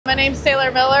My name's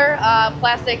Taylor Miller,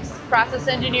 plastics process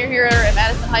engineer here at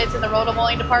Madison Heights in the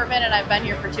Rotomolding department, and I've been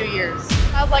here for 2 years.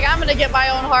 I was like, I'm gonna get my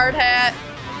own hard hat,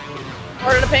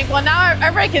 ordered a pink one. Now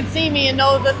everybody can see me and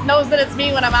knows that it's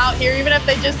me when I'm out here, even if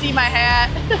they just see my hat.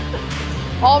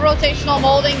 All rotational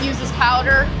molding uses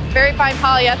powder, very fine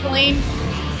polyethylene.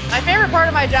 My favorite part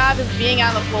of my job is being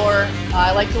on the floor.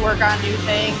 I like to work on new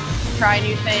things, try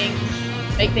new things,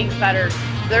 make things better.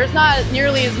 There's not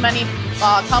nearly as many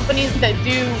companies that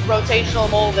do rotational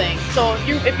molding. So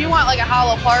if you want like a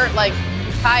hollow part, like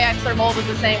kayaks are molded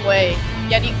the same way.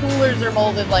 Yeti coolers are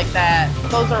molded like that.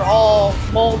 Those are all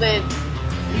molded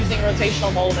using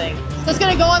rotational molding. So it's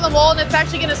gonna go in the mold and it's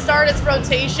actually gonna start its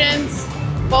rotations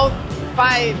both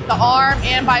by the arm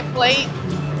and by plate.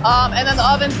 And then the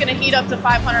oven's gonna heat up to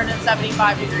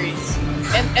 575 degrees.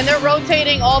 And they're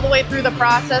rotating all the way through the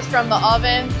process from the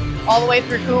oven all the way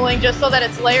through cooling, just so that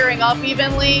it's layering up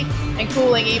evenly and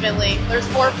cooling evenly. There's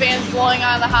 4 fans blowing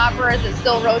on the hopper as it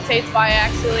still rotates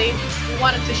biaxially. We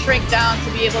want it to shrink down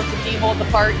to be able to demold the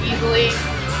part easily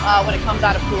when it comes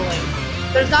out of cooling.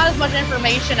 There's not as much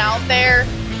information out there,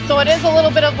 so it is a little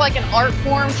bit of like an art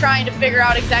form trying to figure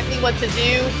out exactly what to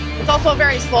do. It's also a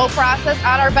very slow process.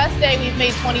 On our best day, we've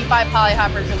made 25 poly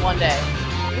hoppers in 1 day.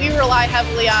 We rely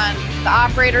heavily on the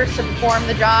operators to perform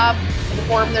the job, to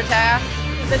perform their tasks.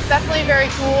 It's definitely very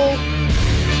cool